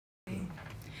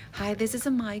Hi, this is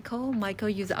Michael. Michael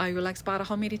used iRelaxBot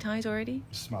how many times already?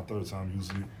 This is my third time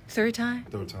using it. Third time?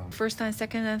 Third time. First time,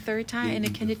 second, and third time. Yeah,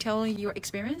 and can you tell your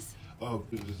experience?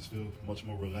 It just feel much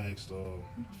more relaxed. Feel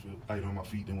light on my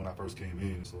feet than when I first came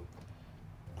in. So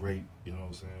great, you know what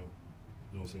I'm saying?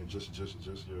 You know what I'm saying?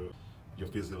 Just your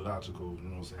physiological, you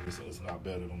know what I'm saying? It's a lot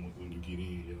better than when you get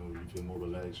in. You know, you feel more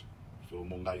relaxed. Feel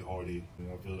more lighthearted. You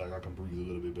know, I feel like I can breathe a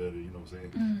little bit better. You know what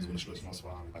I'm saying? So when I stretch my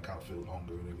spine, I kind of feel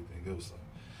longer and everything else. So,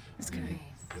 that's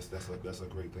good. That's a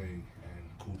great thing. And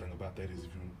the cool thing about that is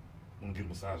if you want to get a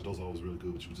massage, those are always really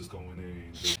good. But you just go in there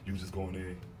and you just go in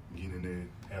there, get in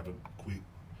there, have a quick,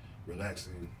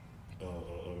 relaxing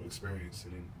experience,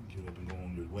 and then get up and go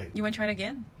on your way. You want to try it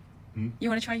again? You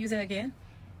want to try use it again?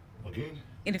 Again?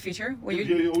 In the future? Yeah,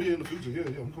 in the future. Yeah,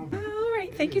 I'm going. All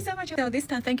right. Thank you so much. So this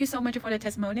time, thank you so much for the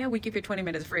testimonial. We give you 20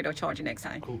 minutes free of charge next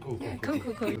time. Cool. Good.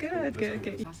 Awesome.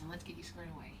 Good. Awesome. Let's get you squared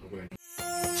away. Okay.